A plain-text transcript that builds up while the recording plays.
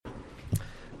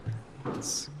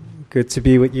It's good to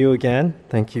be with you again.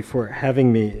 Thank you for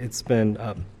having me. It's been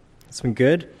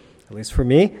good, at least for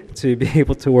me, to be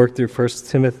able to work through First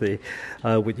Timothy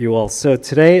with you all. So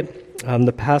today,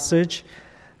 the passage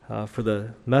for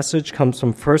the message comes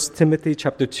from First Timothy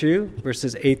chapter 2,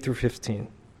 verses 8 through 15.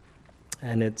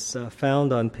 And it's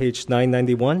found on page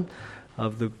 991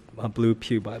 of the Blue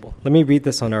Pew Bible. Let me read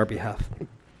this on our behalf.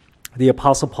 The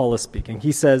Apostle Paul is speaking.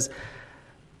 He says,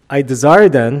 I desire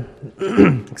then,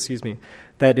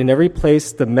 that in every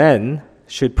place the men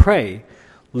should pray,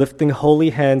 lifting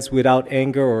holy hands without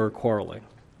anger or quarreling.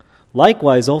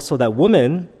 Likewise also that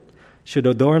women should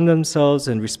adorn themselves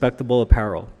in respectable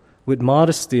apparel, with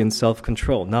modesty and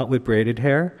self-control, not with braided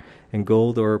hair and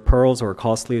gold or pearls or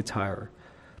costly attire,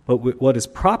 but with what is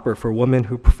proper for women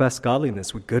who profess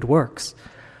godliness with good works.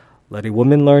 Let a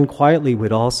woman learn quietly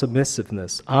with all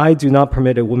submissiveness. I do not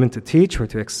permit a woman to teach or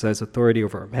to exercise authority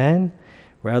over a man.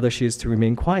 Rather, she is to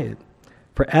remain quiet.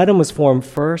 For Adam was formed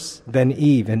first, then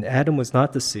Eve, and Adam was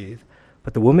not deceived,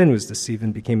 but the woman was deceived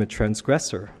and became a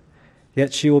transgressor.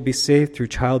 Yet she will be saved through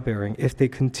childbearing if they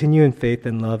continue in faith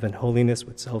and love and holiness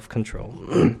with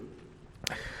self-control.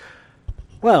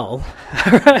 Well,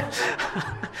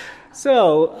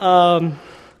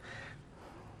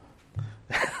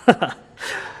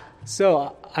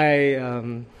 so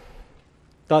I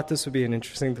thought this would be an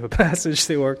interesting passage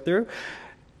to work through,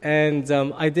 and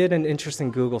I did an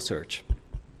interesting Google search.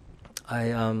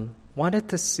 I wanted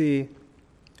to see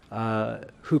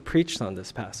who preached on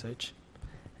this passage,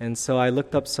 and so I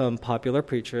looked up some popular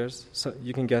preachers, so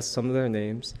you can guess some of their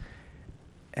names,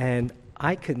 and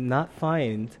I could not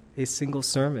find a single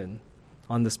sermon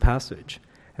on this passage,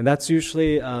 and that's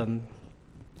usually...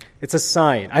 It's a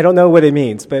sign. I don't know what it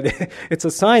means, but it's a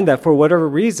sign that for whatever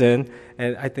reason,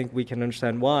 and I think we can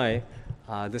understand why,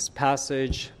 this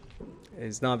passage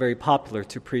is not very popular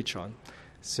to preach on.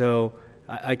 So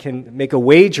I can make a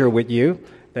wager with you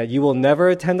that you will never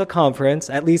attend a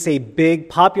conference, at least a big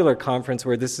popular conference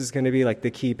where this is going to be like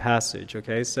the key passage,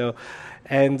 okay? So,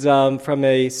 and from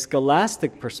a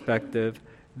scholastic perspective,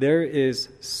 there is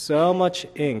so much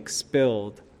ink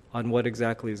spilled on what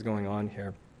exactly is going on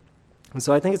here. And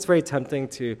so I think it's very tempting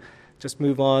to just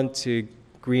move on to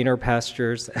greener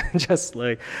pastures and just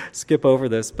like skip over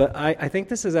this. But I think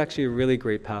this is actually a really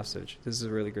great passage. This is a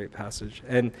really great passage.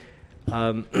 And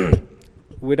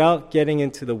without getting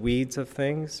into the weeds of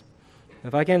things,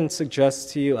 if I can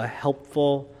suggest to you a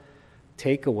helpful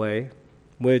takeaway,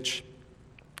 which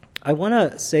I want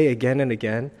to say again and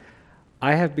again,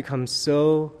 I have become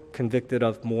so convicted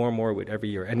of more and more with every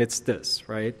year. And it's this,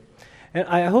 right? And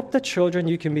I hope that children,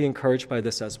 you can be encouraged by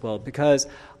this as well, because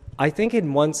I think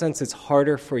in one sense it's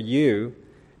harder for you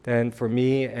than for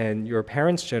me and your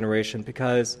parents' generation,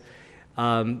 because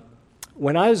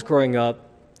when I was growing up,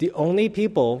 the only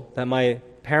people that my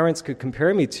parents could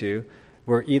compare me to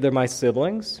were either my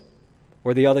siblings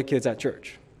or the other kids at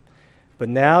church. But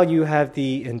now you have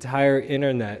the entire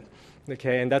internet,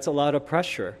 okay, and that's a lot of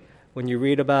pressure when you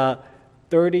read about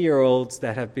 30-year-olds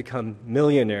that have become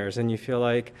millionaires and you feel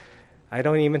like, I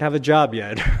don't even have a job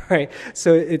yet, right?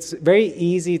 So it's very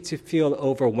easy to feel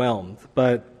overwhelmed.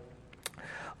 But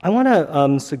I want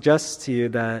to suggest to you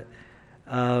that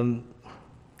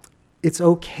it's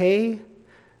okay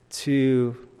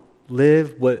to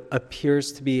live what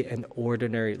appears to be an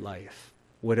ordinary life,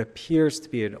 what appears to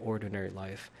be an ordinary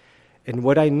life. And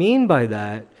what I mean by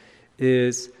that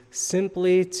is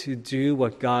simply to do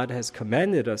what God has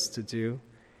commanded us to do,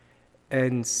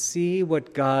 and see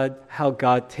how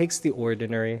God takes the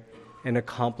ordinary and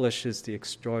accomplishes the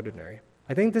extraordinary.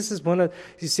 I think this is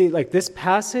you see, like this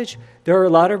passage, there are a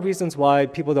lot of reasons why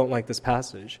people don't like this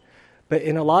passage. But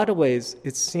in a lot of ways,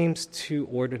 it seems too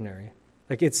ordinary.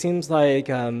 Like it seems like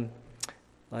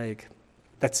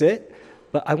that's it.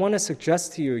 But I want to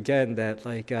suggest to you again that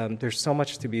there's so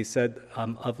much to be said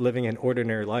of living an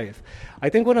ordinary life. I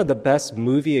think one of the best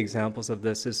movie examples of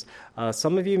this is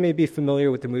some of you may be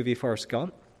familiar with the movie Forrest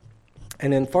Gump.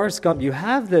 And in Forrest Gump, you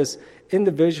have this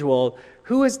individual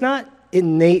who is not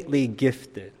innately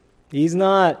gifted. He's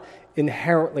not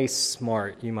inherently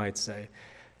smart, you might say.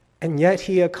 And yet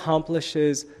he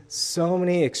accomplishes so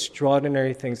many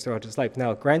extraordinary things throughout his life.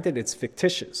 Now, granted, it's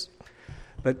fictitious,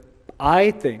 but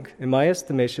I think, in my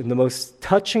estimation, the most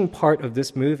touching part of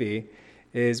this movie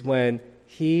is when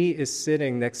he is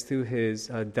sitting next to his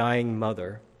dying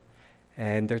mother,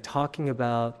 and they're talking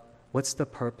about what's the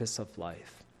purpose of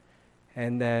life.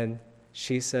 And then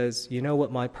she says, you know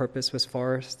what my purpose was,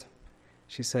 Forrest?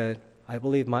 She said, I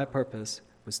believe my purpose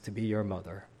was to be your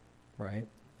mother, right?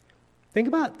 Think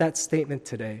about that statement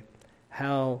today,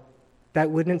 how that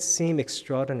wouldn't seem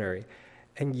extraordinary.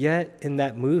 And yet, in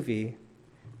that movie,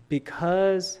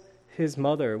 because his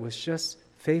mother was just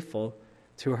faithful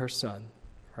to her son,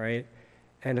 right?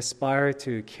 And aspired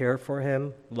to care for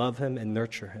him, love him, and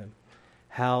nurture him.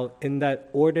 How in that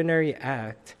ordinary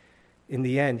act, in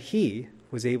the end, he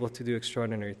was able to do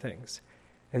extraordinary things.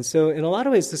 And so in a lot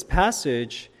of ways, this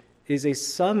passage is a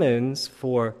summons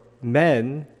for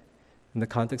men, in the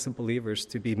context of believers,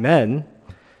 to be men,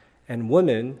 and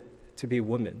women to be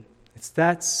women. It's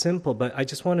that simple, but I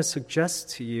just want to suggest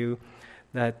to you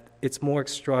that it's more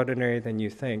extraordinary than you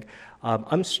think.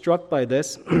 I'm struck by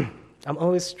this. I'm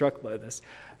always struck by this.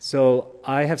 So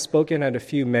I have spoken at a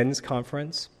few men's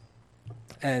conferences,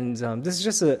 and this is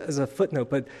just as a footnote,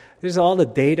 but there's all the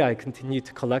data I continue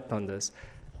to collect on this.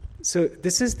 So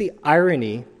this is the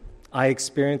irony I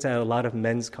experience at a lot of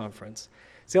men's conferences.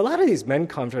 See, a lot of these men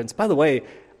conferences, by the way,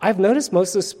 I've noticed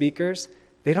most of the speakers,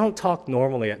 they don't talk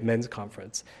normally at men's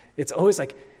conference. It's always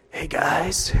like, hey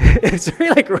guys, it's very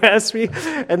like raspy,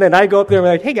 and then I go up there and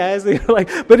I'm like, hey guys,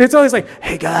 but it's always like,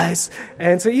 hey guys.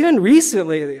 And so even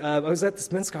recently, I was at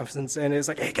this men's conference, and it's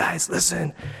like, hey guys,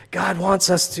 listen, God wants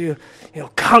us to,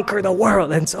 conquer the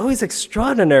world, and it's always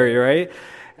extraordinary, right?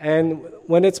 And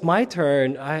when it's my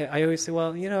turn, I always say,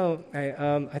 well,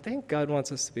 I think God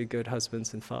wants us to be good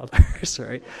husbands and fathers,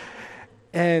 right?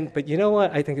 But you know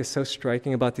what I think is so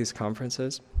striking about these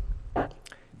conferences?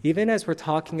 Even as we're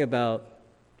talking about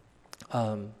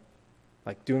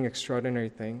like doing extraordinary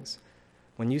things,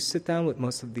 when you sit down with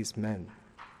most of these men,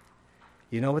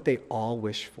 you know what they all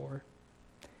wish for?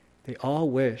 They all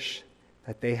wish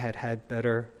that they had had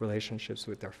better relationships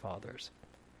with their fathers.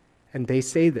 And they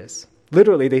say this.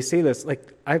 Literally, they say this.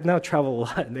 Like, I've now traveled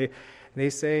a lot, and they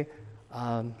say,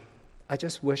 I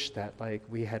just wish that,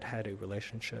 we had had a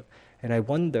relationship. And I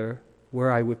wonder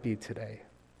where I would be today,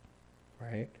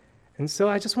 right? And so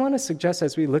I just want to suggest,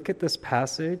 as we look at this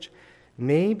passage,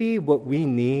 maybe what we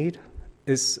need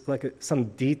is some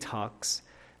detox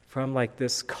from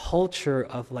this culture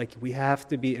of we have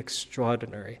to be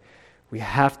extraordinary. We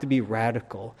have to be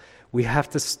radical. We have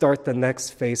to start the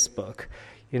next Facebook.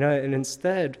 And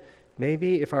instead,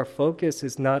 maybe if our focus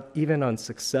is not even on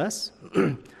success,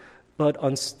 but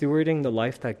on stewarding the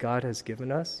life that God has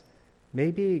given us,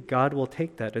 maybe God will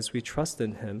take that as we trust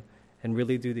in Him and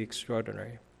really do the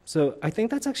extraordinary. So I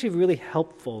think that's actually really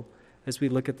helpful as we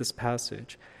look at this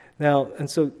passage. Now, and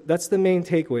so that's the main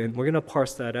takeaway, and we're going to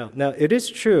parse that out. Now, it is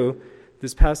true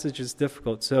this passage is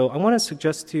difficult, so I want to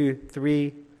suggest to you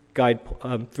three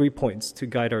points to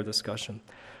guide our discussion.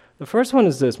 The first one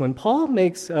is this. When Paul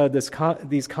makes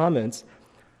these comments,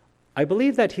 I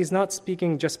believe that he's not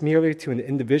speaking just merely to an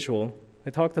individual. I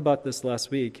talked about this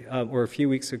last week or a few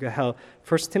weeks ago, how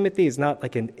 1 Timothy is not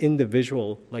like an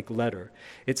individual letter.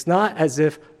 It's not as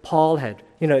if Paul had,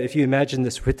 if you imagine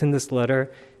written this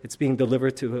letter, it's being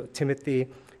delivered to Timothy.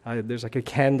 There's a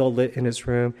candle lit in his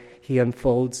room. He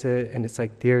unfolds it, and it's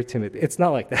like, Dear Timothy. It's not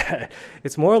like that.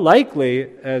 It's more likely,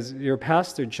 as your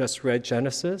pastor just read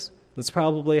Genesis, that's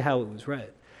probably how it was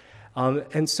read.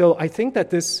 And so I think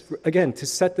that this, again, to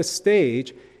set the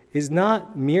stage, is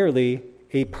not merely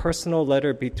a personal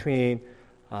letter between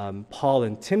Paul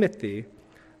and Timothy,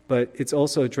 but it's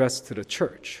also addressed to the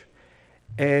church.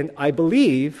 And I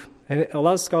believe, and a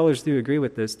lot of scholars do agree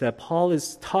with this, that Paul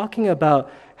is talking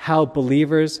about how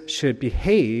believers should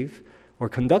behave or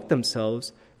conduct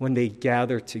themselves when they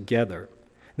gather together.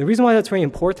 The reason why that's very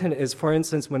important is, for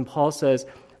instance, when Paul says,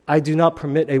 I do not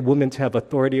permit a woman to have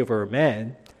authority over a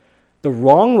man, the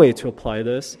wrong way to apply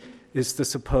this is to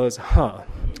suppose,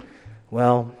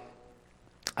 well,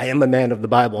 I am a man of the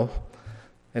Bible,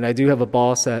 and I do have a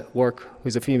boss at work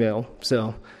who's a female,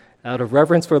 so out of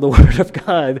reverence for the Word of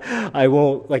God, I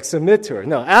won't submit to her.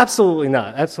 No, absolutely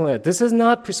not. Absolutely not. This is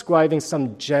not prescribing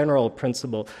some general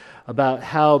principle about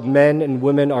how men and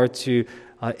women are to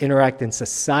interact in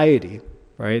society,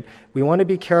 right? We want to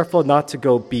be careful not to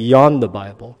go beyond the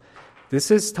Bible. This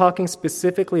is talking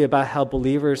specifically about how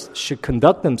believers should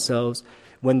conduct themselves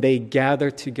when they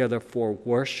gather together for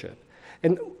worship.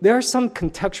 And there are some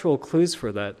contextual clues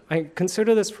for that.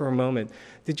 Consider this for a moment.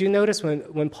 Did you notice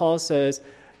when Paul says,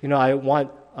 I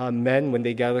want men, when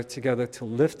they gather together, to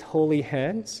lift holy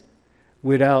hands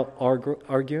without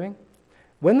arguing?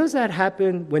 When does that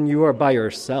happen when you are by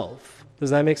yourself? Does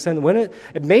that make sense?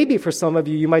 It may be for some of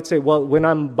you, you might say, well, when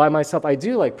I'm by myself, I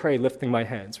do pray lifting my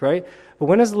hands, right? But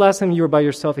when is the last time you were by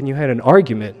yourself and you had an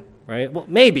argument, right? Well,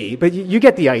 maybe, but you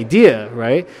get the idea,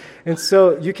 right? And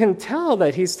so you can tell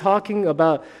that he's talking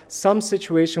about some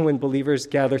situation when believers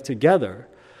gather together.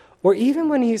 Or even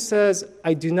when he says,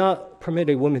 I do not permit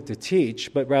a woman to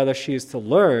teach, but rather she is to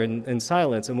learn in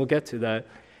silence, and we'll get to that.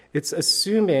 It's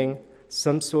assuming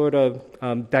some sort of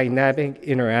dynamic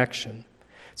interaction.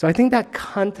 So I think that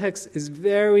context is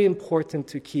very important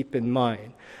to keep in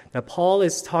mind. That Paul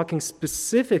is talking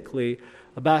specifically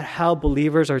about how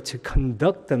believers are to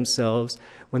conduct themselves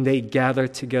when they gather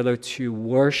together to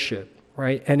worship,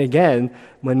 right? And again,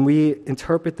 when we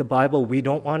interpret the Bible, we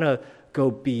don't want to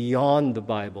go beyond the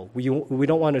Bible. We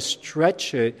don't want to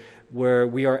stretch it where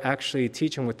we are actually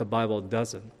teaching what the Bible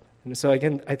doesn't. And so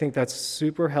again, I think that's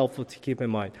super helpful to keep in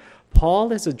mind.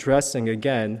 Paul is addressing,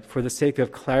 again, for the sake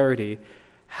of clarity,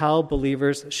 how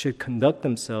believers should conduct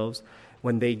themselves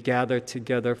when they gather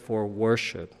together for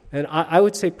worship. And I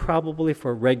would say probably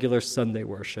for regular Sunday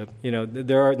worship. You know,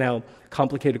 there are now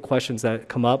complicated questions that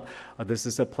come up. Does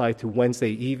this apply to Wednesday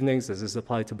evenings? Does this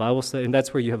apply to Bible study? And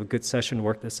that's where you have a good session to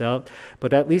work this out.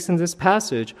 But at least in this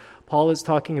passage, Paul is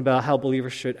talking about how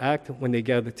believers should act when they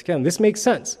gather together. And this makes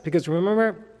sense because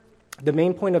remember, the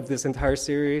main point of this entire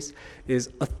series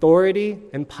is authority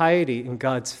and piety in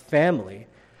God's family.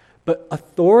 But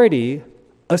authority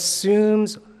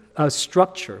assumes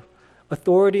structure.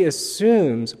 Authority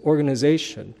assumes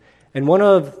organization. And one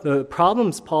of the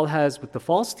problems Paul has with the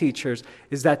false teachers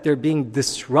is that they're being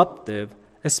disruptive,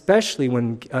 especially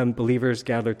when believers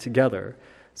gather together.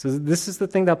 So this is the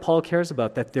thing that Paul cares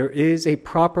about, that there is a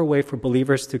proper way for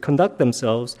believers to conduct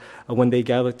themselves when they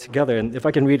gather together. And if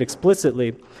I can read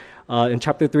explicitly, in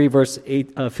chapter 3, verse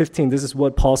 15, this is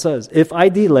what Paul says. If I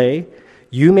delay,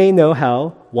 you may know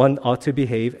how one ought to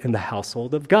behave in the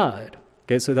household of God.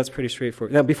 Okay, so that's pretty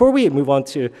straightforward. Now, before we move on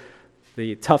to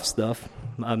the tough stuff,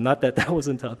 not that that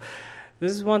wasn't tough,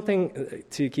 this is one thing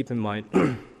to keep in mind.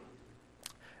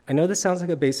 I know this sounds like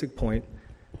a basic point,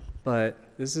 but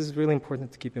this is really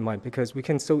important to keep in mind because we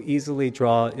can so easily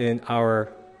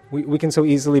we can so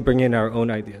easily bring in our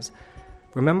own ideas.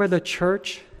 Remember, the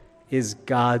church is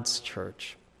God's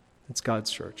church. It's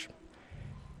God's church.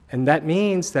 And that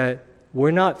means that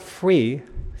we're not free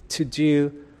to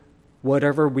do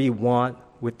whatever we want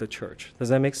with the church. Does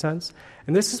that make sense?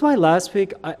 And this is why last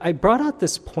week I brought out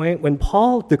this point when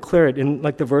Paul declared in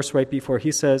like the verse right before,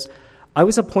 he says, I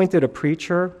was appointed a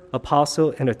preacher,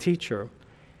 apostle, and a teacher.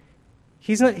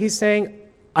 He's saying,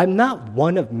 I'm not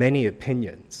one of many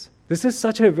opinions. This is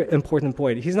such an important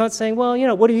point. He's not saying, well,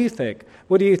 what do you think?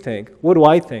 What do you think? What do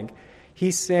I think?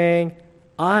 He's saying,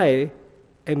 I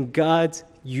am God's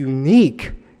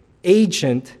unique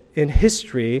agent in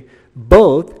history,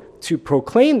 both to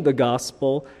proclaim the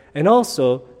gospel and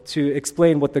also to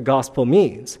explain what the gospel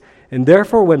means. And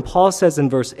therefore, when Paul says in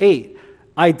verse 8,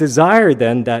 I desire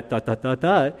then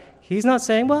that, he's not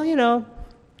saying, well,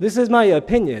 this is my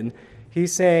opinion.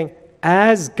 He's saying,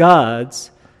 as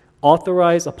God's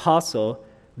authorized apostle,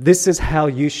 this is how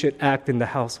you should act in the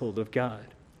household of God.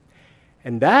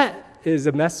 And that is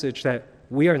a message that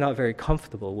we are not very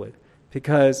comfortable with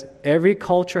because every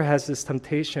culture has this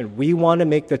temptation. We want to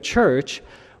make the church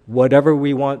whatever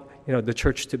we want the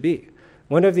church to be.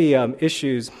 One of the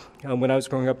issues when I was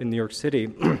growing up in New York City,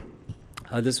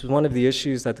 this was one of the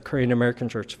issues that the Korean American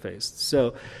church faced.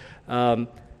 So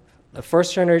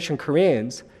first-generation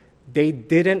Koreans, they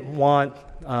didn't want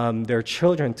their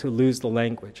children to lose the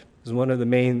language. It was one of the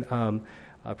main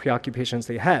preoccupations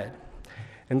they had.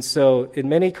 And so in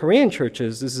many Korean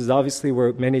churches, this is obviously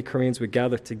where many Koreans would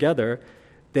gather together,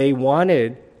 they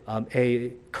wanted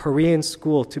a Korean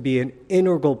school to be an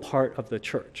integral part of the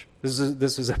church.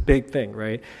 This was a big thing,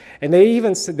 right? And they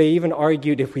even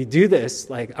argued if we do this,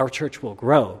 like our church will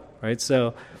grow, right?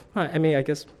 So, I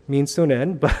guess means to an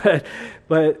end,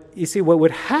 but you see, what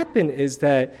would happen is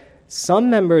that some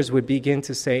members would begin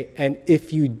to say, and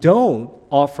if you don't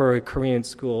offer a Korean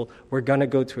school, we're going to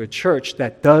go to a church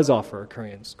that does offer a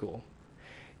Korean school.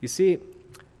 You see,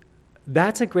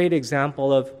 that's a great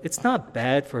example of it's not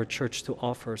bad for a church to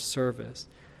offer a service,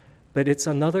 but it's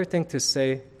another thing to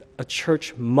say a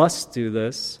church must do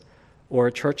this or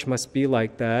a church must be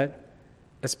like that,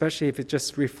 especially if it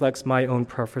just reflects my own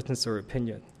preference or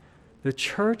opinion. The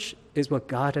church is what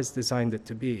God has designed it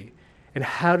to be. And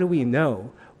how do we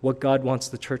know what God wants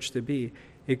the church to be?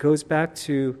 It goes back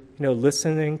to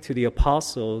listening to the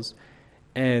apostles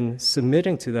and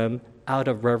submitting to them out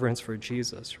of reverence for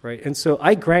Jesus, right? And so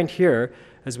I grant here,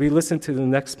 as we listen to the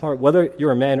next part, whether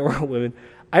you're a man or a woman,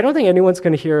 I don't think anyone's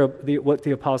going to hear what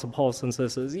the Apostle Paul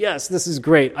says is, yes, this is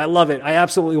great, I love it, I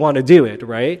absolutely want to do it,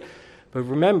 right? But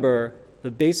remember,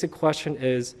 the basic question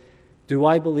is, do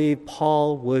I believe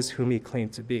Paul was whom he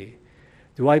claimed to be?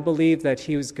 Do I believe that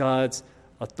he was God's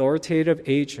authoritative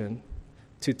agent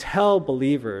to tell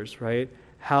believers, right,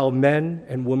 how men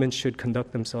and women should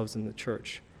conduct themselves in the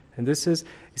church? And this is,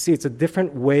 you see, it's a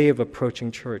different way of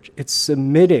approaching church. It's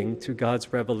submitting to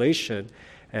God's revelation.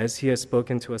 as he has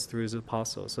spoken to us through his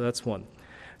apostles. So that's one.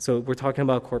 So we're talking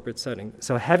about corporate setting.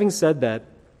 So having said that,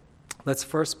 let's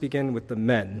first begin with the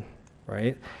men,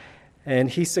 right? And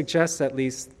he suggests at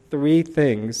least 3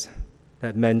 things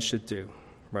that men should do,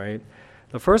 right?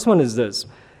 The first one is this.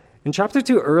 In chapter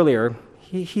 2 earlier,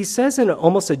 he says in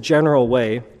almost a general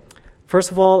way,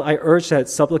 first of all, I urge that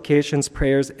supplications,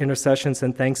 prayers, intercessions,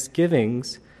 and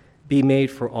thanksgivings be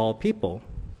made for all people.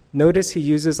 Notice he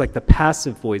uses like the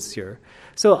passive voice here.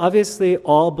 So obviously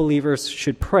all believers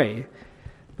should pray.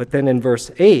 But then in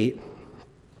verse 8,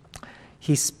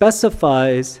 he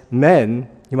specifies men,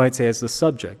 you might say, as the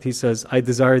subject. He says, I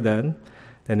desire then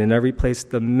that in every place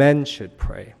the men should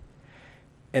pray.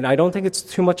 And I don't think it's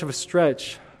too much of a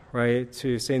stretch, right,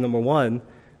 to say, number one,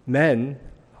 men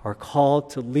are called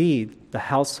to lead the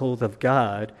household of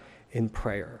God in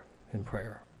prayer,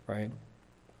 right?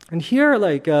 And here,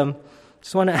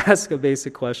 just want to ask a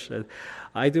basic question.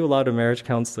 I do a lot of marriage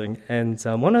counseling, and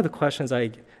one of the questions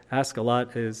I ask a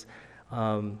lot is,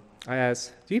 I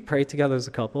ask, do you pray together as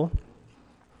a couple?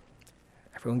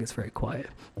 Everyone gets very quiet.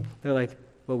 They're like,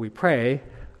 well, we pray,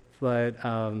 but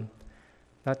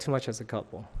not too much as a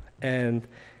couple. And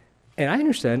I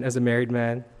understand as a married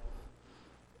man,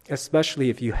 especially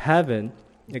if you haven't,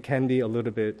 it can be a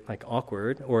little bit like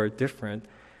awkward or different.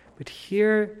 But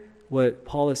here, what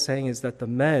Paul is saying is that the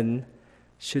men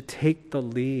should take the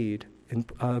lead in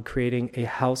creating a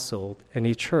household and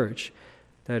a church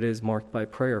that is marked by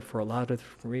prayer for a lot of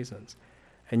different reasons.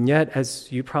 And yet,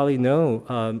 as you probably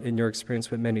know in your experience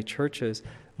with many churches,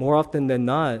 more often than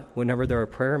not, whenever there are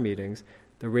prayer meetings,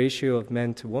 the ratio of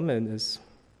men to women is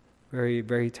very,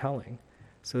 very telling.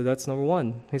 So that's number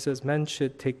one. He says men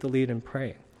should take the lead in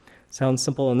praying. Sounds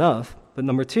simple enough, but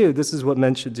number 2, this is what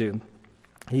men should do.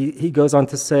 He goes on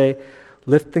to say,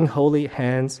 lifting holy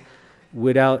hands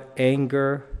without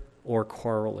anger or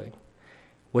quarreling.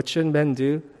 What should men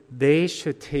do? They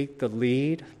should take the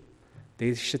lead.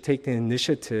 They should take the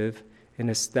initiative in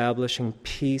establishing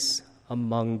peace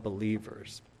among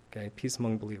believers. Okay, peace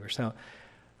among believers. Now,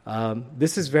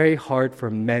 this is very hard for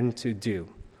men to do.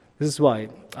 This is why.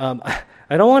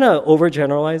 I don't want to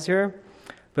overgeneralize here,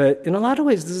 but in a lot of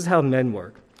ways, this is how men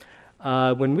work.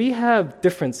 When we have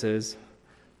differences,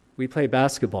 we play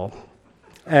basketball,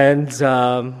 and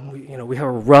we have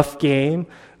a rough game.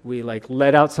 We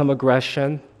let out some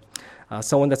aggression.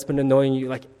 Someone that's been annoying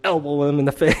you, elbow them in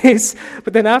the face.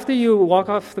 But then after you walk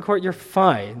off the court, you're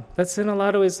fine. That's in a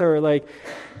lot of ways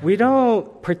we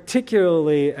don't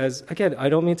particularly, again, I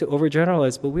don't mean to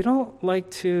overgeneralize, but we don't like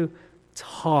to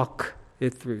talk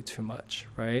it through too much,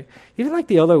 right? Even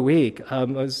the other week, I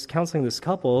was counseling this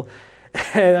couple,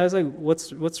 and I was like,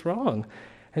 what's wrong?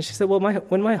 And she said, well,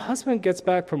 when my husband gets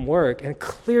back from work, and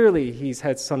clearly he's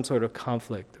had some sort of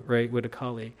conflict, right, with a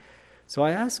colleague. So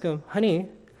I asked him, honey,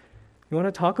 you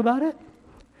want to talk about it?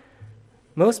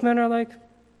 Most men are like,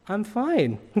 I'm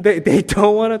fine. They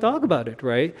don't want to talk about it,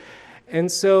 right? And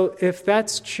so if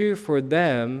that's true for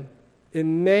them,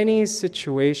 in many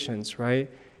situations, right,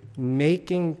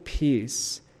 making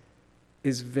peace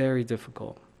is very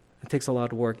difficult. It takes a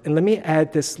lot of work. And let me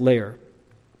add this layer.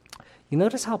 You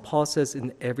notice how Paul says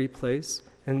in every place?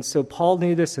 And so Paul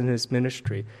knew this in his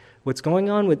ministry. What's going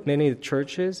on with many of the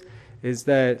churches is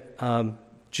that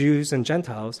Jews and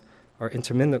Gentiles are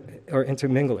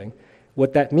intermingling.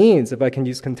 What that means, if I can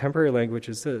use contemporary language,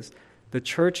 is this. The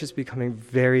church is becoming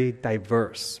very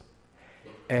diverse.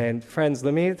 And friends,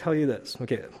 let me tell you this.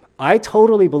 Okay, I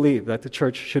totally believe that the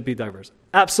church should be diverse.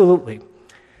 Absolutely.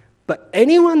 But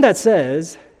anyone that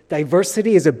says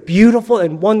diversity is a beautiful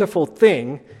and wonderful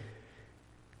thing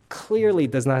clearly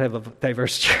does not have a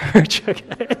diverse church.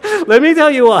 Okay? Let me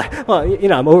tell you why. Well,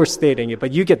 I'm overstating it,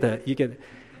 but you get it.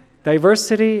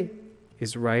 Diversity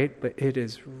is right, but it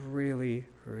is really,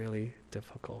 really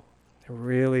difficult.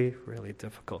 Really, really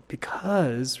difficult.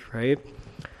 Because, right,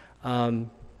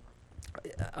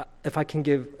 if I can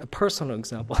give a personal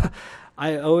example,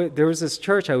 there was this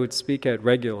church I would speak at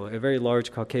regularly, a very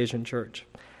large Caucasian church.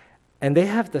 And they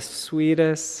have the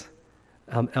sweetest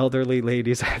elderly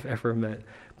ladies I've ever met.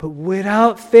 But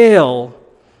without fail,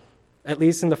 at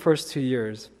least in the first 2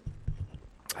 years,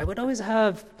 I would always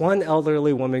have one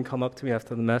elderly woman come up to me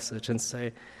after the message and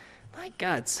say, my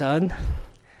God, son,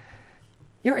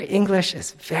 your English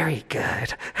is very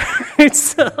good.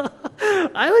 So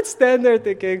I would stand there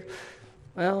thinking,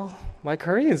 well, my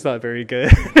Korean's not very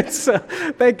good. So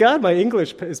thank God my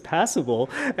English is passable.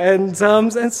 And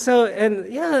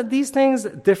these things,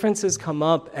 differences come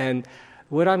up. And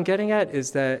what I'm getting at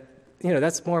is that,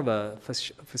 that's more of a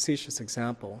facetious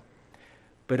example.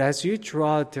 But as you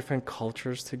draw different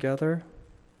cultures together,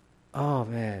 oh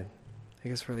man, it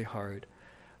gets really hard.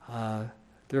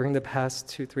 during the past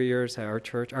 2-3 years at our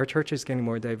church is getting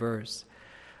more diverse.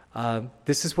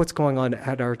 This is what's going on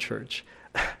at our church.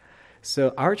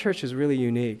 So our church is really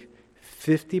unique.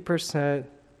 50%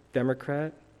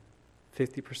 Democrat,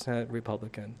 50%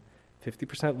 Republican,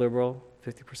 50% liberal,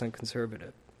 50%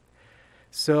 conservative.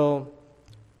 So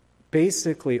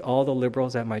basically all the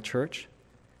liberals at my church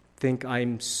think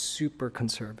I'm super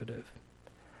conservative.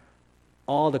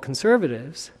 All the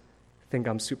conservatives think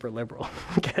I'm super liberal.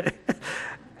 Okay?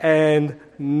 And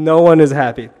no one is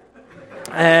happy.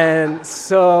 And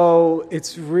so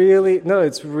it's really,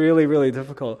 really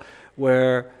difficult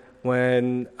where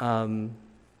when,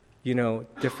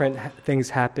 different things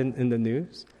happen in the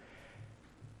news,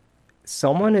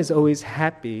 someone is always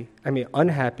unhappy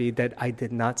that I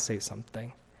did not say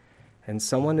something. And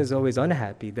someone is always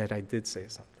unhappy that I did say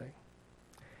something.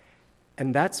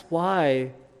 And that's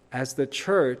why, as the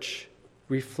church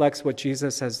reflects what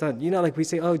Jesus has done. Like we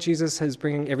say, oh, Jesus is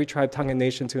bringing every tribe, tongue, and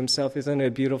nation to himself. Isn't it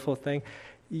a beautiful thing?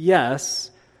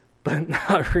 Yes, but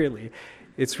not really.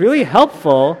 It's really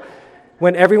helpful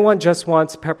when everyone just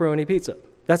wants pepperoni pizza.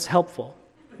 That's helpful.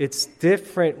 It's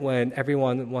different when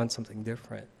everyone wants something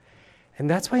different. And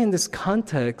that's why in this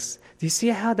context, do you see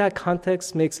how that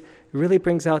context really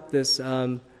brings out this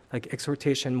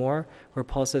exhortation more, where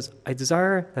Paul says, I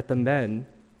desire that the men,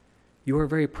 you are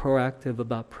very proactive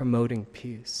about promoting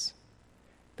peace.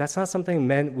 That's not something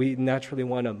men, we naturally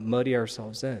want to muddy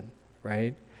ourselves in,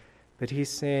 right? But he's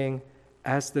saying,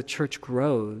 as the church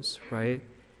grows, right,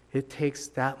 it takes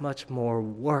that much more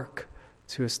work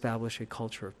to establish a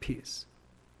culture of peace.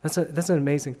 That's an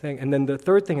amazing thing. And then the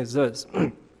third thing is this.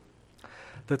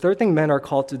 The third thing men are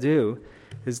called to do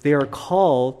is they are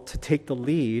called to take the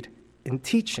lead in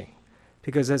teaching.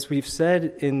 Because as we've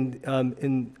said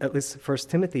in at least 1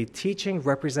 Timothy, teaching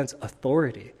represents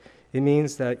authority. It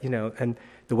means that, and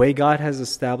the way God has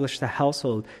established the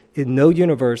household, in no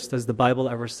universe does the Bible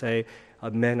ever say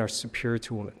men are superior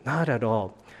to women. Not at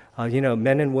all.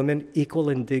 Men and women equal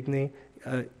in dignity,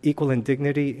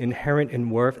 inherent in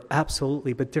worth,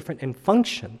 absolutely, but different in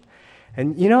function.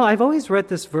 And, I've always read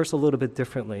this verse a little bit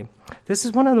differently. This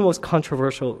is one of the most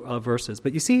controversial verses.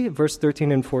 But you see verse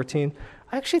 13 and 14,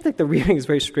 I actually think the reading is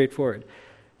very straightforward.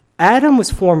 Adam was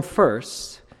formed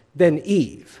first, then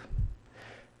Eve.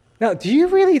 Now, do you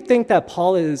really think that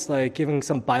Paul is giving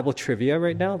some Bible trivia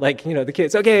right now? The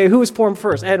kids, okay, who was formed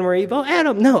first, Adam or Eve? Oh,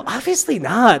 Adam. No, obviously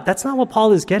not. That's not what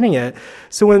Paul is getting at.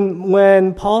 So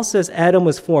when Paul says Adam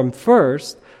was formed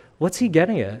first, what's he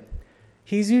getting at?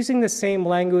 He's using the same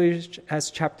language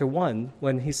as chapter 1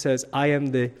 when he says, I am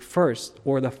the first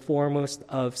or the foremost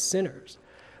of sinners.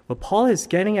 What Paul is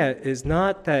getting at is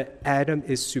not that Adam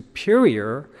is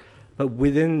superior, but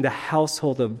within the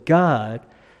household of God,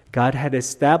 God had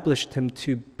established him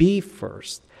to be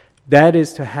first. That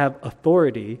is to have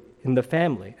authority in the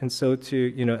family, and so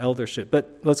to, eldership.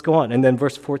 But let's go on. And then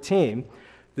verse 14,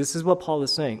 this is what Paul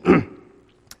is saying.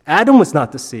 Adam was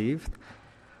not deceived,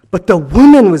 but the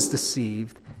woman was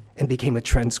deceived and became a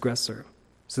transgressor.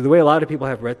 So the way a lot of people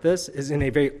have read this is in a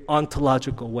very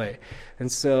ontological way.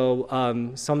 And so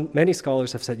many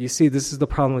scholars have said, you see, this is the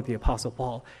problem with the Apostle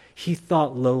Paul. He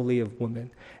thought lowly of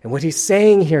women. And what he's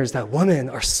saying here is that women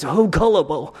are so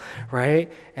gullible,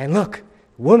 right? And look,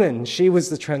 woman, she was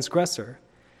the transgressor.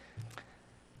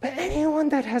 But anyone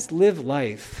that has lived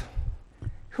life,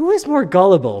 who is more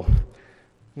gullible?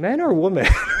 Men or women?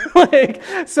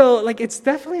 It's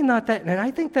definitely not that. And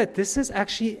I think that this is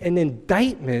actually an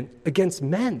indictment against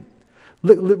men.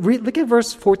 Look at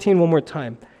verse 14 one more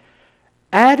time.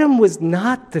 Adam was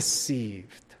not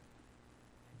deceived,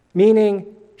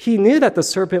 meaning he knew that the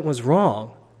serpent was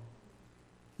wrong.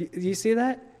 You see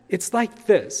that? It's like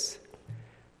this.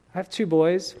 I have 2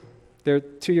 boys. They're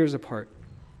 2 years apart.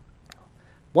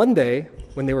 One day,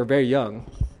 when they were very young,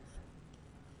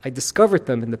 I discovered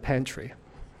them in the pantry.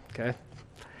 Okay,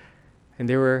 and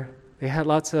they had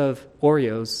lots of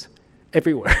Oreos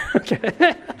everywhere.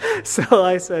 Okay, so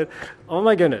I said, "Oh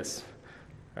my goodness!"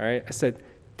 All right, I said,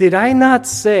 "Did I not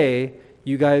say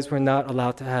you guys were not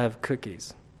allowed to have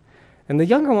cookies?" And the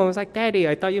younger one was like, "Daddy,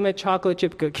 I thought you meant chocolate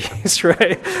chip cookies,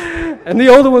 right?" And the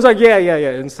older one was like, "Yeah."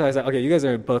 And so I was like, "Okay, you guys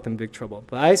are both in big trouble."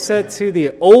 But I said to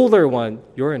the older one,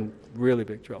 "You're in really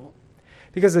big trouble,"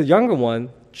 because the younger one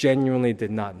genuinely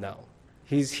did not know.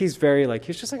 He's very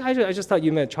he's just like, I just thought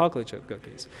you meant chocolate chip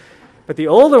cookies. But the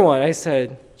older one, I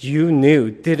said, you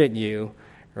knew, didn't you?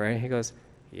 Right? He goes,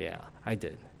 yeah, I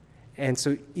did. And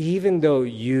so even though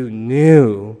you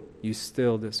knew, you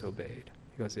still disobeyed.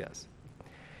 He goes, yes.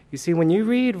 You see, when you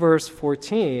read verse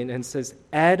 14 and it says,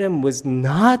 Adam was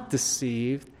not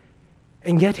deceived,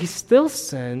 and yet he still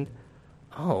sinned,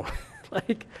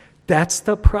 Like, that's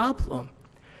the problem.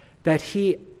 That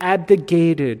he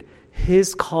abdicated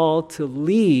his call to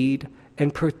lead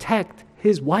and protect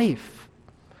his wife.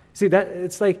 See, that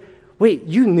it's like, wait,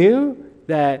 you knew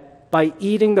that by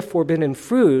eating the forbidden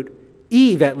fruit,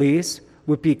 Eve at least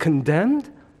would be condemned?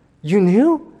 You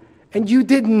knew? And you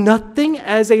did nothing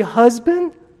as a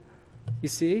husband? You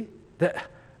see,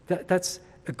 that's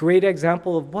a great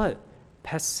example of what?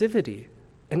 Passivity,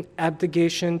 an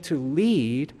abdication to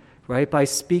lead, right, by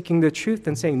speaking the truth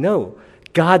and saying, no,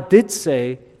 God did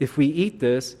say, if we eat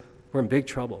this, we're in big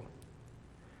trouble.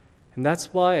 And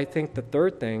that's why I think the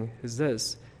third thing is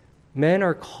this. Men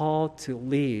are called to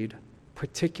lead,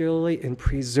 particularly in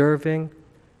preserving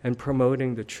and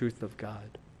promoting the truth of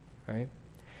God, right?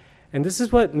 And this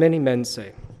is what many men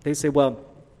say. They say, well,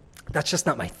 that's just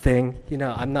not my thing.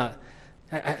 I'm not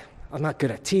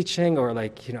good at teaching, or I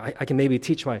can maybe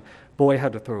teach my boy how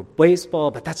to throw a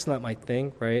baseball, but that's not my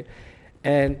thing, right?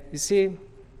 And you see,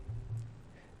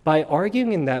 by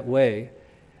arguing in that way,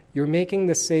 you're making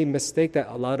the same mistake that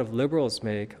a lot of liberals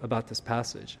make about this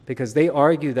passage, because they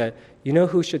argue that,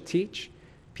 who should teach?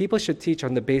 People should teach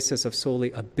on the basis of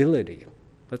solely ability.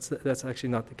 That's actually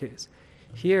not the case.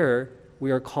 Here,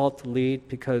 we are called to lead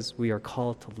because we are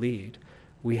called to lead.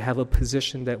 We have a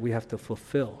position that we have to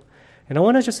fulfill. And I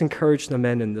want to just encourage the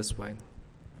men in this way.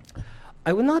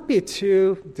 I would not be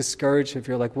too discouraged if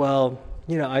you're like, well,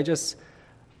 I just,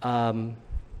 I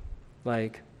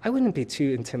wouldn't be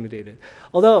too intimidated.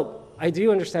 Although I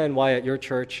do understand why at your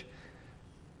church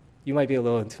you might be a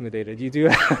little intimidated. You do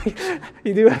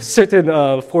have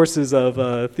certain forces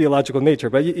of theological nature.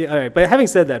 But all right. But having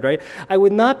said that, right, I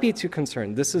would not be too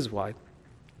concerned. This is why.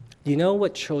 You know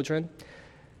what, children?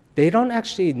 They don't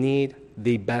actually need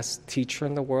the best teacher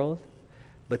in the world,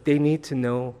 but they need to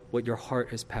know what your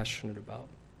heart is passionate about.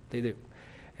 They do.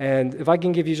 And if I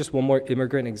can give you just one more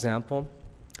immigrant example.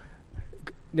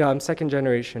 I'm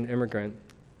second-generation immigrant,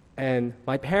 and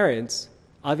my parents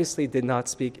obviously did not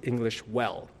speak English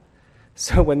well.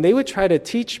 So when they would try to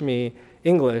teach me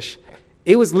English,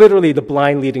 it was literally the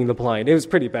blind leading the blind. It was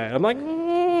pretty bad. I'm like,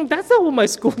 that's not what my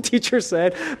school teacher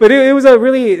said. But it was a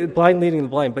really blind leading the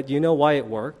blind. But you know why it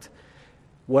worked?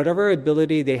 Whatever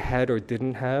ability they had or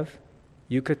didn't have,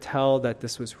 you could tell that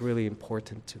this was really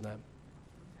important to them.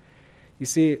 You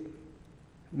see,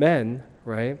 men,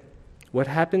 right? What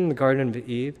happened in the Garden of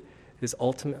Eve is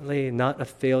ultimately not a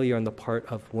failure on the part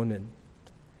of women.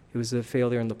 It was a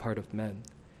failure on the part of men.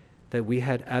 That we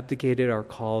had abdicated our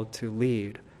call to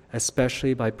lead,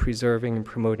 especially by preserving and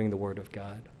promoting the Word of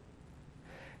God.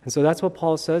 And so that's what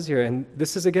Paul says here. And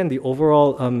this is, again, the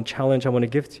overall challenge I want to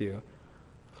give to you.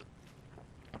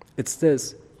 It's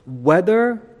this.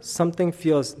 Whether something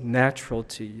feels natural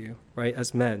to you, right,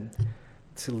 as men,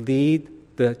 to lead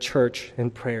the church in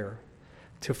prayer,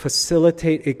 to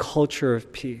facilitate a culture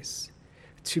of peace,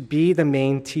 to be the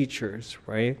main teachers,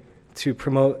 right? To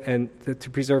promote and to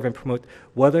preserve and promote,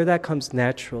 whether that comes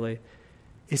naturally,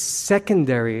 is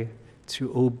secondary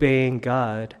to obeying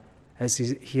God as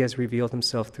he has revealed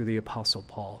himself through the Apostle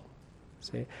Paul.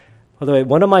 See? By the way,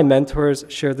 one of my mentors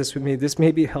shared this with me. This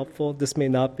may be helpful, this may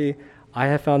not be. I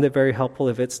have found it very helpful.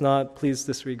 If it's not, please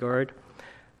disregard.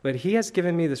 But he has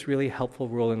given me this really helpful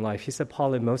rule in life. He said,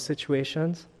 Paul, in most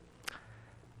situations,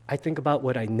 I think about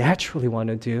what I naturally want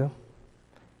to do,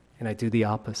 and I do the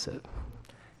opposite.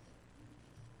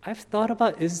 I've thought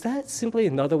about, is that simply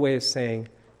another way of saying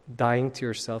dying to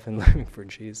yourself and living for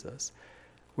Jesus?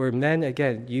 Where men,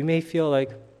 again, you may feel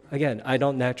like, again, I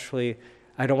don't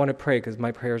want to pray because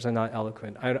my prayers are not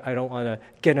eloquent. I don't want to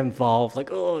get involved, like,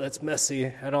 oh, that's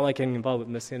messy. I don't like getting involved with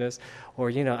messiness. Or,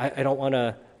 I don't want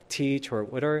to teach or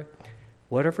whatever.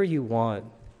 Whatever you want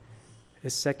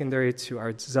is secondary to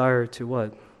our desire to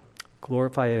what?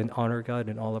 Glorify and honor God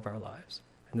in all of our lives.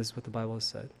 And this is what the Bible has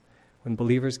said. When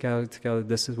believers gather together,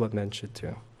 this is what men should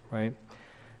do, right?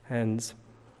 And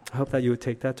I hope that you would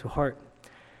take that to heart.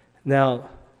 Now,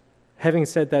 having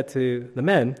said that to the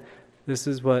men, this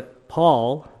is what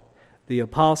Paul, the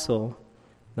apostle,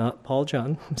 not Paul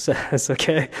John, says,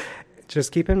 okay?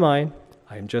 Just keep in mind,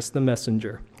 I'm just the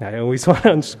messenger. I always want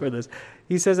to underscore this.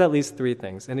 He says at least three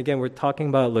things. And again, we're talking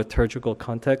about liturgical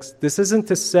context. This isn't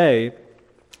to say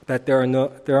that there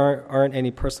aren't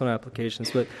any personal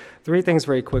applications, but three things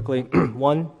very quickly.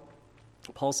 One,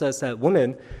 Paul says that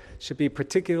women should be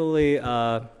particularly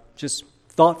just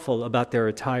thoughtful about their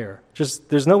attire.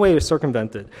 There's no way to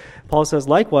circumvent it. Paul says,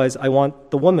 likewise, I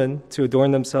want the women to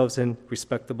adorn themselves in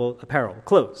respectable apparel,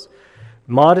 clothes.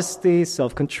 Modesty,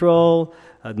 self-control,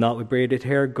 not with braided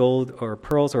hair, gold or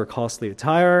pearls or costly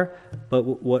attire, but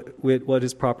what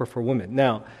is proper for women.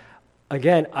 Now,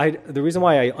 again, the reason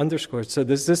why I underscore, so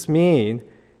does this mean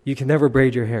you can never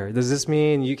braid your hair? Does this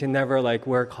mean you can never like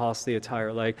wear costly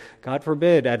attire? Like, God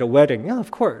forbid, at a wedding? Yeah,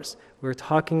 of course. We're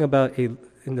talking about in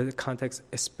the context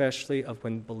especially of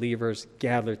when believers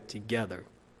gather together,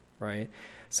 right?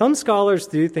 Some scholars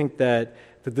do think that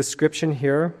the description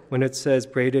here, when it says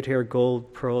braided hair,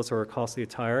 gold, pearls, or costly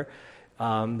attire,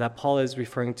 that Paul is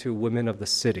referring to women of the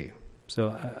city.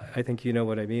 So I think you know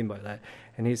what I mean by that.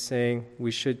 And he's saying we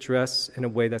should dress in a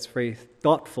way that's very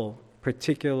thoughtful,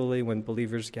 particularly when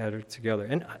believers gather together.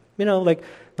 And, like,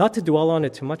 not to dwell on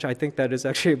it too much, I think that is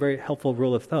actually a very helpful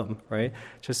rule of thumb, right?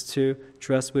 Just to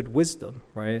dress with wisdom,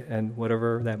 right? And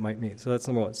whatever that might mean. So that's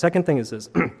number one. Second thing is this.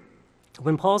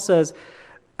 When Paul says,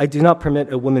 I do not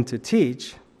permit a woman to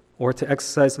teach or to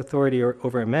exercise authority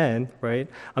over a man, right?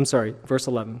 I'm sorry, verse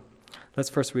 11. Let's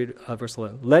first read verse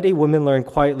 11. Let a woman learn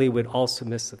quietly with all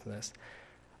submissiveness.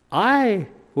 I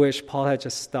wish Paul had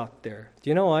just stopped there. Do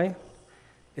you know why?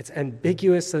 It's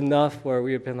ambiguous enough where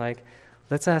we have been like,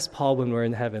 let's ask Paul when we're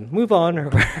in heaven. Move on.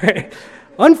 Right?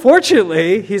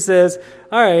 Unfortunately, he says,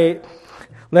 all right,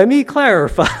 let me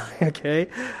clarify, okay?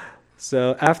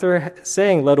 So after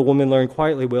saying, let a woman learn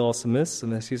quietly with all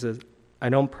submissiveness, he says, I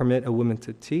don't permit a woman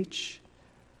to teach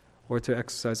or to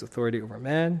exercise authority over a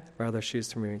man. Rather, she is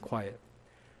to remain quiet.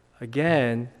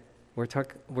 Again, we're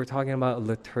talking about a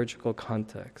liturgical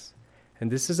context. And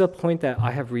this is a point that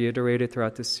I have reiterated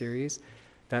throughout this series,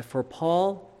 that for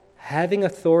Paul, having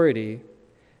authority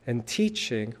and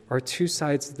teaching are two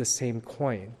sides of the same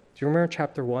coin. Do you remember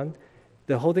chapter 1?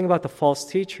 The whole thing about the false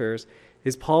teachers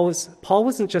is Paul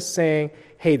wasn't just saying,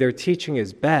 hey, their teaching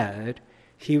is bad.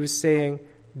 He was saying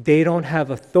they don't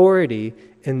have authority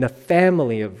in the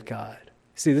family of God.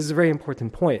 See, this is a very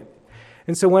important point.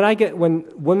 And so when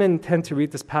women tend to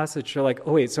read this passage, they're like,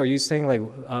 oh wait, so are you saying like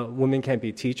women can't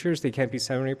be teachers? They can't be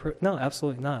seminary? No,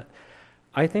 absolutely not.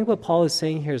 I think what Paul is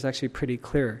saying here is actually pretty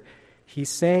clear. He's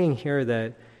saying here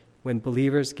that when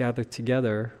believers gather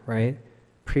together, right,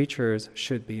 preachers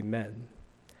should be men.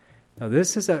 Now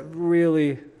this is a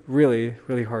really, really,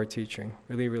 really hard teaching.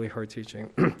 Really, really hard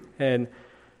teaching. And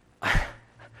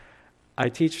I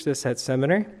teach this at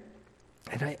seminary,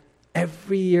 and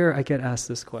every year I get asked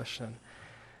this question.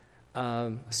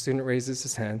 A student raises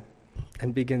his hand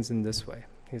and begins in this way.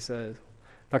 He says,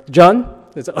 Dr. John,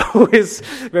 it's always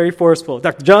very forceful.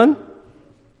 Dr. John,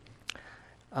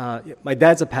 my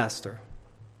dad's a pastor,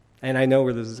 and I know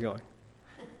where this is going.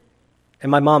 And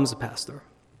my mom's a pastor.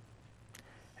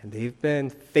 And they've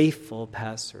been faithful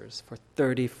pastors for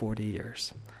 30, 40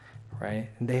 years, right?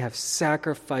 And they have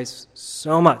sacrificed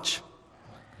so much.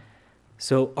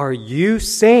 So are you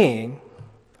saying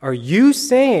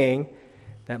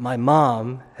that my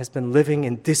mom has been living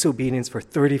in disobedience for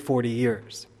 30, 40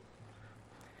 years?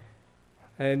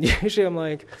 And usually I'm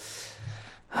like,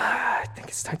 I think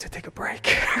it's time to take a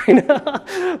break.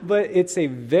 But it's a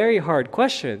very hard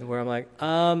question where I'm like,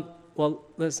 well,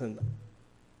 listen,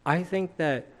 I think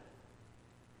that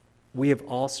we have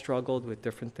all struggled with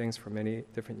different things for many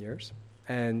different years.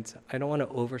 And I don't want to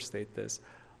overstate this.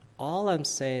 All I'm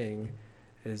saying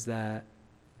is that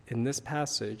in this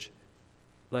passage,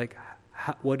 like,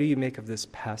 what do you make of this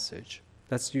passage?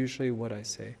 That's usually what I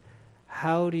say.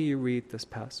 How do you read this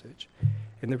passage?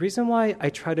 And the reason why I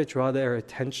try to draw their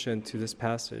attention to this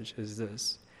passage is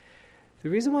this. The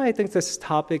reason why I think this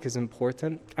topic is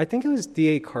important, I think it was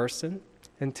D.A. Carson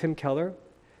and Tim Keller.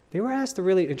 They were asked a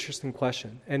really interesting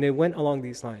question, and it went along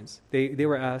these lines. They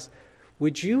were asked,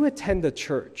 would you attend a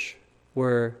church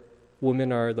where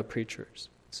women are the preachers?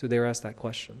 So they were asked that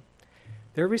question.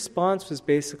 Their response was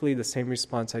basically the same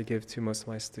response I give to most of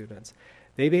my students.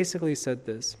 They basically said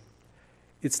this.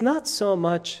 It's not so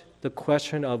much the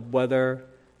question of whether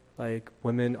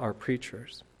women are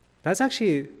preachers. That's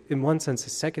actually, in one sense, a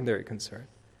secondary concern.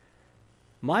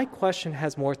 My question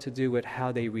has more to do with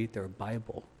how they read their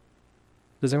Bible.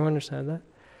 Does everyone understand that?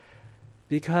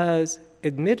 Because,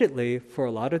 admittedly, for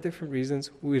a lot of different reasons,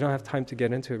 we don't have time to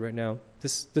get into it right now.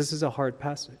 This is a hard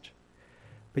passage.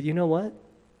 But you know what?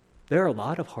 There are a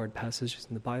lot of hard passages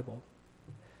in the Bible.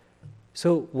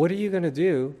 So what are you going to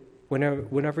do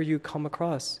whenever you come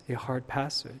across a hard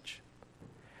passage?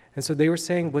 And so they were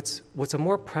saying what's a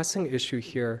more pressing issue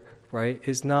here, right,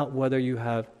 is not whether you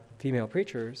have female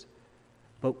preachers,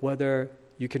 but whether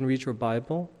you can read your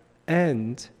Bible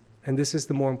and this is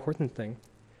the more important thing,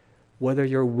 whether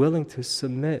you're willing to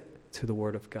submit to the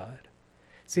Word of God.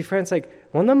 See, friends,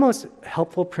 one of the most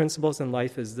helpful principles in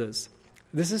life is this.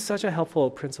 This is such a helpful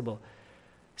principle.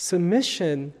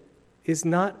 Submission is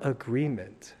not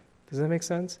agreement. Does that make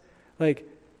sense?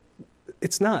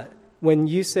 It's not. When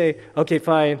you say, okay,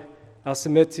 fine, I'll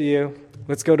submit to you.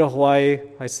 Let's go to Hawaii.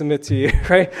 I submit to you,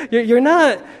 right? You're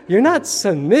not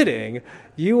submitting.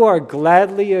 You are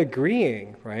gladly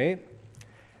agreeing, right?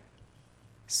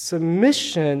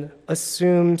 Submission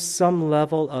assumes some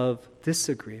level of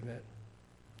disagreement,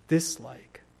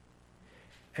 dislike.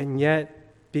 And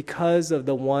yet, because of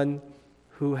the one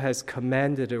who has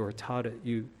commanded it or taught it,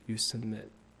 you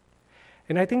submit.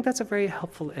 And I think that's a very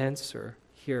helpful answer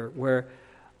here, where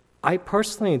I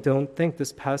personally don't think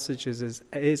this passage is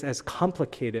as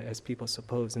complicated as people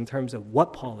suppose in terms of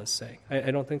what Paul is saying.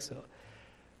 I don't think so.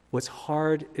 What's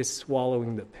hard is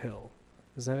swallowing the pill.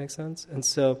 Does that make sense? And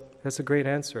so that's a great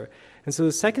answer. And so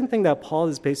the second thing that Paul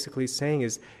is basically saying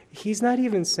is, he's not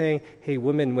even saying, hey,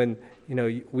 women, when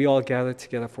we all gather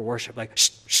together for worship, like,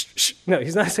 shh, shh, shh. No,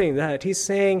 he's not saying that. He's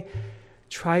saying,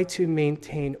 try to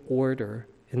maintain order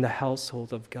in the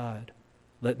household of God.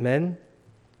 Let men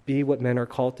be what men are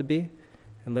called to be,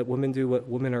 and let women do what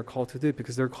women are called to do,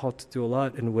 because they're called to do a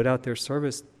lot, and without their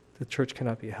service, the church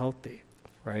cannot be healthy,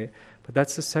 right? But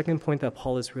that's the second point that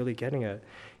Paul is really getting at.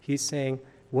 He's saying,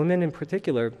 women in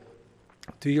particular,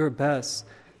 do your best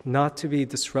not to be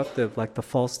disruptive like the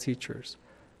false teachers,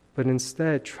 but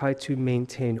instead try to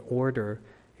maintain order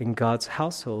in God's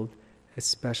household,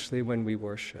 especially when we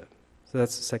worship. So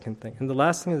that's the second thing. And the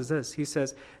last thing is this. He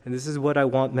says, and this is what I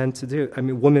want women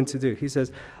to do. He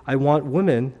says, I want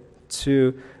women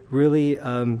to really,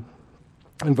 in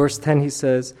verse 10 he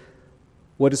says,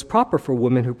 what is proper for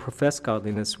women who profess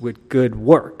godliness with good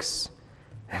works.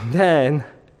 And then,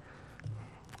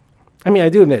 I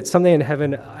do admit, someday in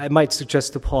heaven, I might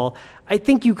suggest to Paul, I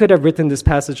think you could have written this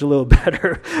passage a little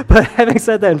better. But having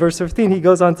said that, in verse 15, he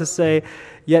goes on to say,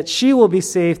 yet she will be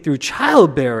saved through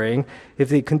childbearing if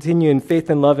they continue in faith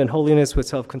and love and holiness with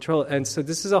self-control. And so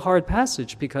this is a hard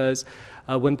passage because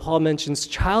when Paul mentions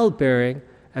childbearing,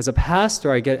 as a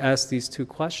pastor, I get asked these two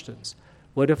questions.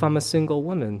 What if I'm a single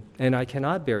woman and I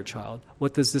cannot bear a child?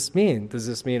 What does this mean? Does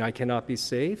this mean I cannot be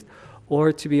saved?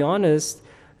 Or to be honest,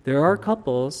 there are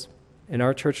couples, in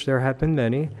our church there have been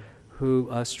many, who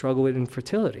struggle with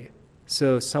infertility.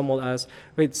 So some will ask,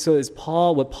 wait, so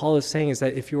what Paul is saying is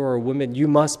that if you are a woman, you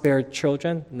must bear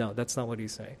children? No, that's not what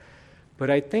he's saying. But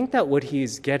I think that what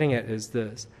he's getting at is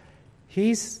this.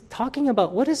 He's talking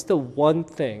about what is the one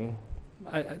thing,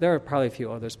 there are probably a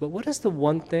few others, but what is the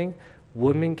one thing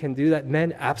women can do that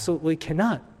men absolutely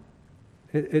cannot?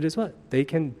 It is what? They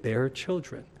can bear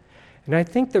children. And I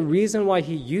think the reason why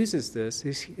he uses this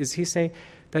is he's saying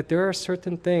that there are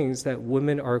certain things that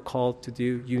women are called to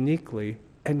do uniquely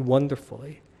and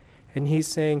wonderfully. And he's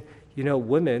saying,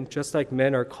 women, just like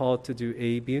men are called to do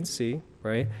A, B, and C,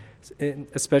 right? And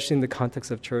especially in the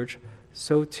context of church,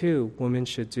 so too women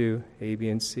should do A, B,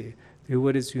 and C. Do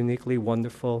what is uniquely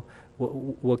wonderful,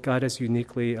 what God has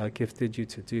uniquely gifted you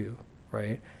to do,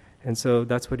 right? And so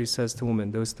that's what he says to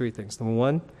women, those three things. Number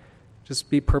one, just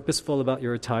be purposeful about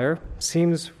your attire.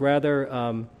 Seems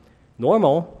rather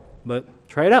normal, but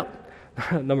try it out.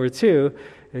 Number two,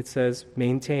 it says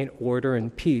maintain order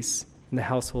and peace in the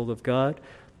household of God.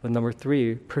 But number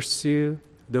three, pursue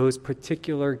those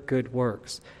particular good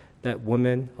works that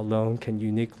women alone can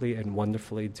uniquely and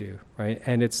wonderfully do, right?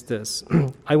 And it's this.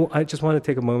 I just want to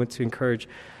take a moment to encourage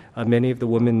many of the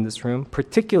women in this room,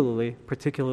 particularly